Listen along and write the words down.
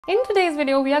In today's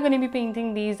video, we are going to be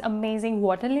painting these amazing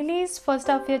water lilies. First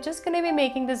up, we are just going to be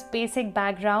making this basic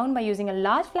background by using a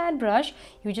large flat brush.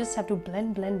 You just have to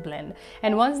blend.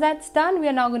 And once that's done, we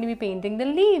are now going to be painting the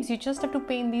leaves. You just have to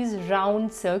paint these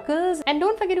round circles. And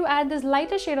don't forget to add this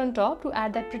lighter shade on top to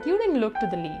add that protruding look to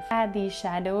the leaf. Add these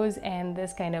shadows and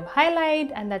this kind of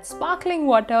highlight and that sparkling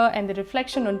water and the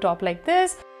reflection on top like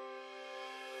this.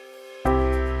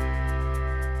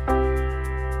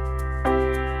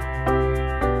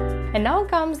 And now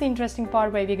comes the interesting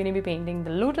part where we're going to be painting the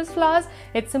lotus flowers.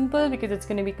 It's simple because it's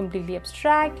going to be completely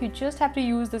abstract. You just have to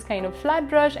use this kind of flat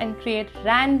brush and create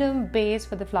random base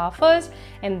for the flower first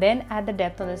and then add the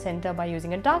depth on the center by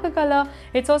using a darker color.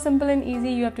 It's so simple and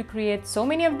easy. You have to create so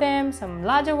many of them, some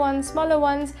larger ones, smaller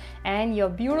ones, and your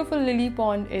beautiful lily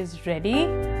pond is ready.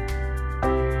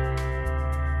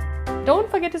 Don't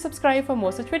forget to subscribe for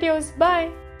more such videos.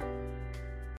 Bye!